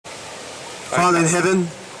Father in heaven,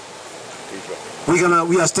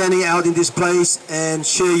 we are standing out in this place and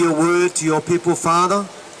share your word to your people, Father.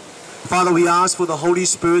 Father, we ask for the Holy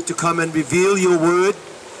Spirit to come and reveal your word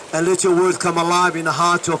and let your word come alive in the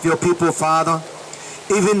heart of your people, Father,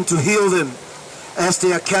 even to heal them as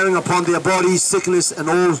they are carrying upon their bodies sickness and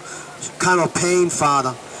all kind of pain,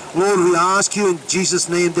 Father. Lord, we ask you in Jesus'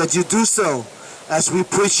 name that you do so as we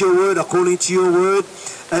preach your word according to your word.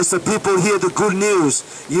 As the people hear the good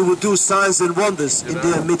news, you will do signs and wonders in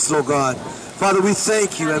their midst, Lord God. Father, we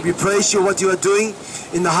thank you and we praise you what you are doing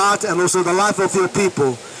in the heart and also the life of your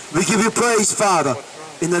people. We give you praise, Father,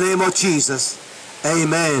 in the name of Jesus.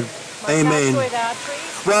 Amen. Amen.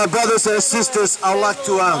 Well, brothers and sisters, I would like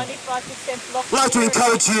to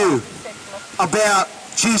encourage you about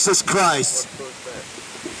Jesus Christ.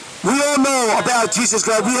 We all know about Jesus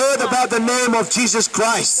Christ. We heard about the name of Jesus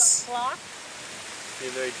Christ.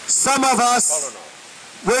 Some of us,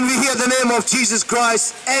 when we hear the name of Jesus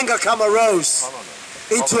Christ, anger arose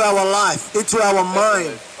into our life, into our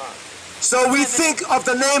mind. So we think of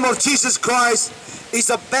the name of Jesus Christ is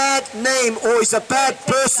a bad name or is a bad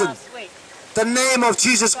person. The name of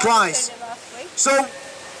Jesus Christ. So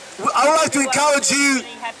I would like to encourage you,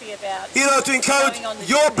 to encourage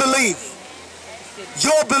your belief.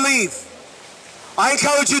 Your belief. I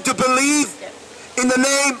encourage you to believe in the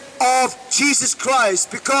name of Jesus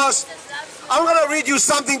Christ, because I'm going to read you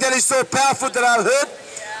something that is so powerful that I heard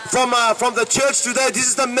from the church today. This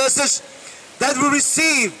is the message that we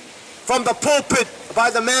received from the pulpit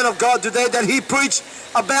by the man of God today, that he preached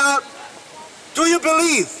about, do you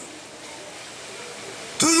believe?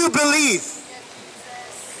 Do you believe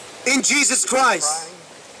in Jesus Christ?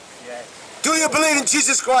 Do you believe in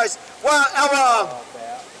Jesus Christ? Well,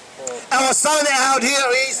 our sign out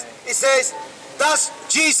here is, it says, thus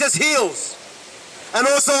Jesus heals. And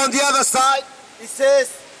also on the other side, it says,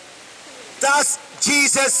 thus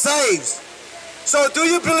Jesus saves. So do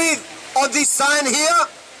you believe on this sign here?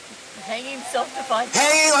 Hanging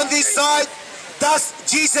on this side, thus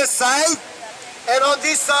Jesus save? And on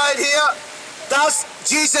this side here, thus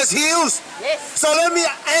Jesus heals? Yes. So let me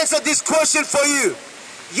answer this question for you.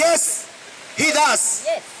 Yes, he does.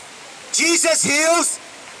 Yes. Jesus heals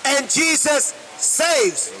and Jesus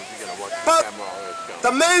saves. But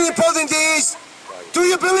the main important thing is, do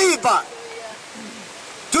you believe that?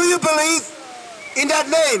 Do you believe in that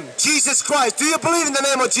name, Jesus Christ? Do you believe in the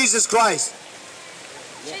name of Jesus Christ?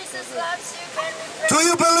 Jesus loves you. Do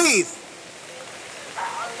you believe?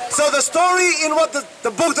 So the story in what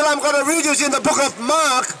the book that I'm going to read is in the book of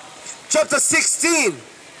Mark, chapter 16.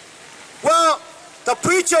 Well, the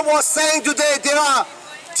preacher was saying today there are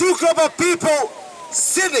two group of people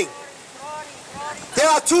sitting. There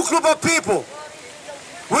are two group of people,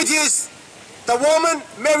 which is the woman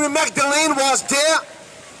Mary Magdalene was there,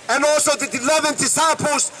 and also the 11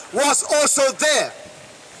 disciples was also there.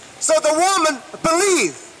 So the woman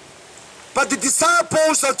believed, but the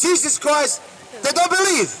disciples of Jesus Christ, they don't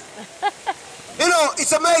believe.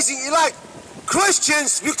 It's amazing. Like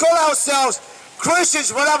Christians, we call ourselves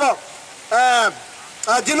Christians, whatever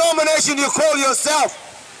denomination you call yourself.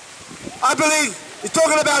 I believe you're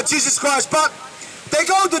talking about Jesus Christ, but they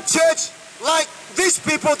go to church like these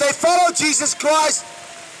people. They follow Jesus Christ,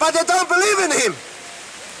 but they don't believe in him.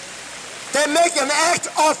 They make an act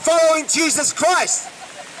of following Jesus Christ.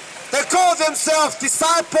 They call themselves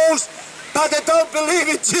disciples, but they don't believe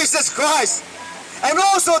in Jesus Christ. And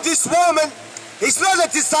also this woman is not a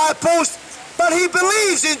disciple, but he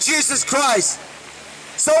believes in Jesus Christ.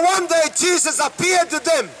 So one day Jesus appeared to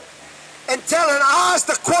them and asked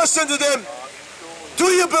the question to them, do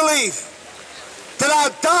you believe that I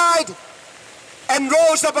died and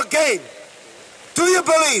rose up again? Do you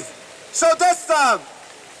believe? So that's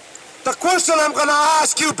the question I'm going to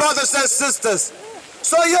ask you, brothers and sisters.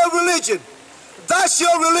 So your religion, does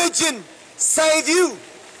your religion save you?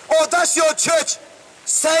 Or does your church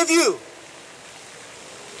save you?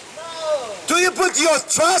 No. Do you put your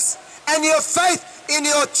trust and your faith in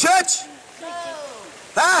your church? No.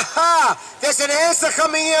 Aha! There's an answer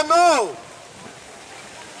coming here, no.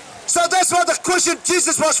 So that's what the question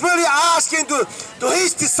Jesus was really asking to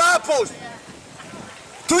his disciples.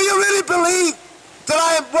 Do you really believe that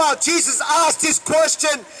I am? Well, Jesus asked this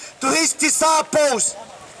question to his disciples.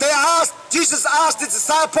 Jesus asked the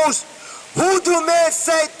disciples, who do men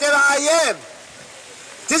say that I am?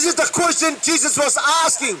 This is the question Jesus was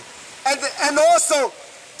asking. And also,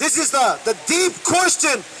 this is the deep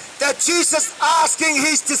question that Jesus asking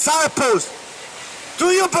his disciples. Do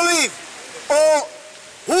you believe? Or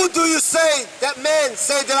who do you say that men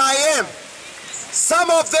say that I am? Some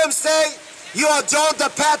of them say You are John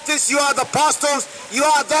the Baptist, you are the apostles, you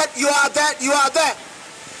are that, you are that, you are that.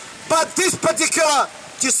 But this particular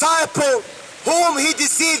disciple whom he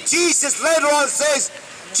deceived, Jesus later on says,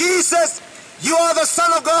 Jesus, you are the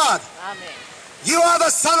Son of God. Amen. You are the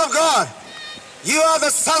Son of God. You are the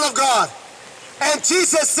Son of God. And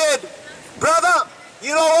Jesus said, brother,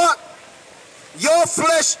 you know what? Your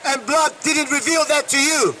flesh and blood didn't reveal that to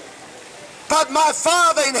you. But my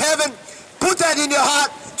Father in heaven put that in your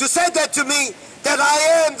heart to say that to me, that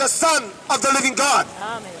I am the Son of the living God.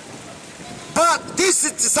 Amen. But this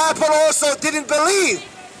disciple also didn't believe,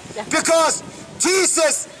 because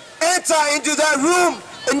Jesus entered into that room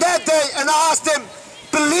in that day and asked them,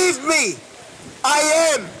 believe me,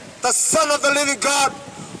 I am the Son of the living God,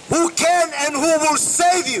 who can and who will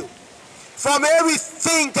save you from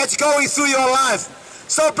everything that's going through your life.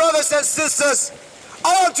 So brothers and sisters,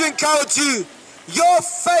 I want to encourage you, your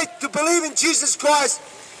faith to believe in Jesus Christ.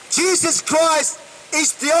 Jesus Christ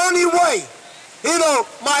is the only way. You know,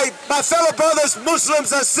 my fellow brothers,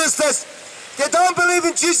 Muslims and sisters, they don't believe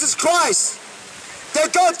in Jesus Christ. They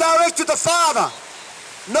go direct to the Father.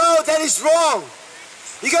 No, that is wrong.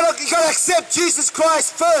 You gotta accept Jesus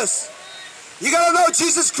Christ first. You gotta know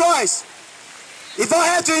Jesus Christ. If I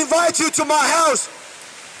had to invite you to my house,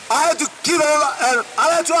 I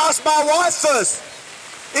had to ask my wife first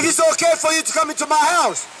if it's okay for you to come into my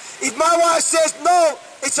house. If my wife says no,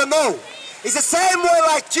 it's a no. It's the same way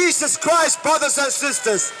like Jesus Christ, brothers and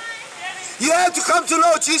sisters. You have to come to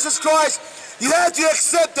know Jesus Christ. You have to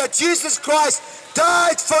accept that Jesus Christ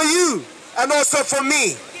died for you and also for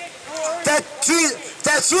me. That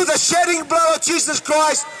through the shedding blood of Jesus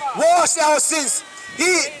Christ washed our sins.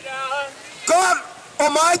 God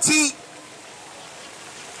Almighty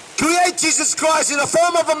created Jesus Christ in the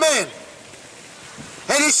form of a man,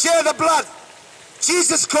 and he shed the blood.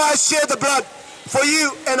 Jesus Christ shed the blood for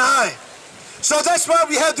you and I. So that's why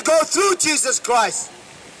we have to go through Jesus Christ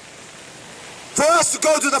for us to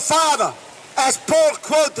go to the Father. As Paul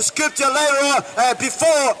quoted the scripture later on,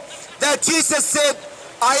 before, that Jesus said,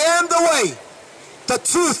 I am the way, the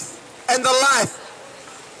truth, and the life.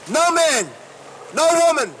 No man, no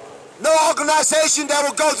woman, no organization that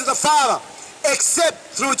will go to the Father except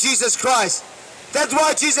through Jesus Christ. That's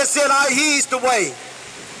why Jesus said, He is the way.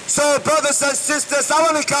 So brothers and sisters, I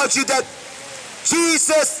want to encourage you that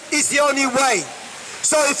Jesus is the only way.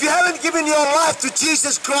 So if you haven't given your life to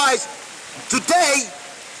Jesus Christ today,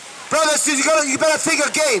 brothers, you better think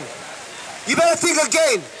again. You better think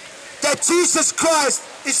again that Jesus Christ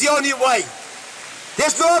is the only way.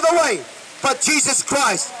 There's no other way but Jesus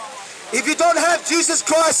Christ. If you don't have Jesus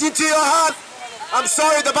Christ into your heart, I'm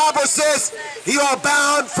sorry, the Bible says you are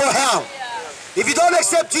bound for hell. If you don't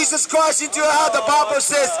accept Jesus Christ into your heart, the Bible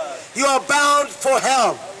says you are bound for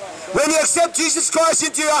hell. When you accept Jesus Christ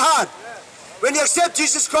into your heart, when you accept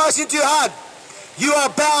Jesus Christ into your heart, you are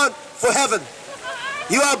bound for heaven.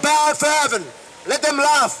 You are bound for heaven. Let them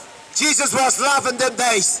laugh. Jesus was laughing them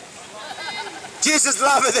days. Jesus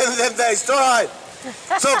loved them days. All right.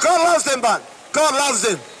 So God loves them, but God loves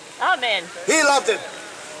them. Amen. He loved them.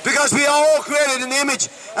 Because we are all created in the image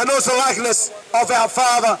and also likeness of our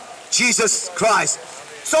Father, Jesus Christ.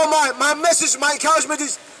 So my message, my encouragement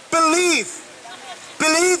is believe.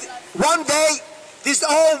 Believe one day this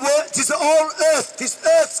whole earth, this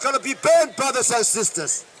earth's going to be burned, brothers and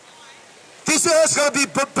sisters. This earth's going to be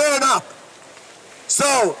burned up.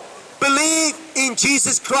 So believe in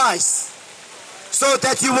Jesus Christ so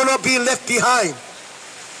that you will not be left behind.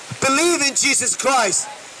 Believe in Jesus Christ.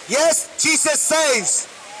 Yes, Jesus saves.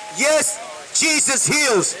 Yes, Jesus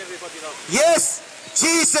heals. Yes,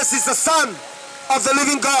 Jesus is the Son of the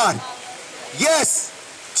living God. Yes,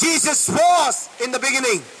 Jesus was in the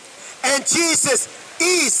beginning, and Jesus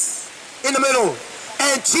is in the middle,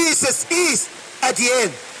 and Jesus is at the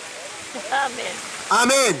end. Amen.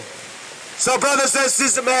 Amen. So brothers and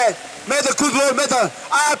sisters, may the good Lord,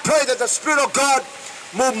 I pray that the Spirit of God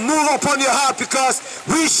will move upon your heart, because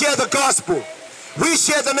we share the gospel. We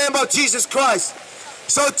share the name of Jesus Christ.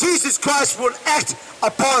 So Jesus Christ will act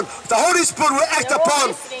upon, the Holy Spirit will act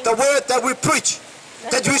upon the word that we preach,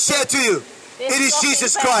 that we share to you. It is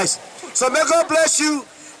Jesus Christ. So may God bless you.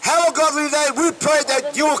 Have a godly day. We pray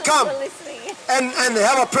that you will come and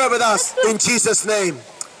have a prayer with us in Jesus' name.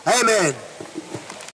 Amen.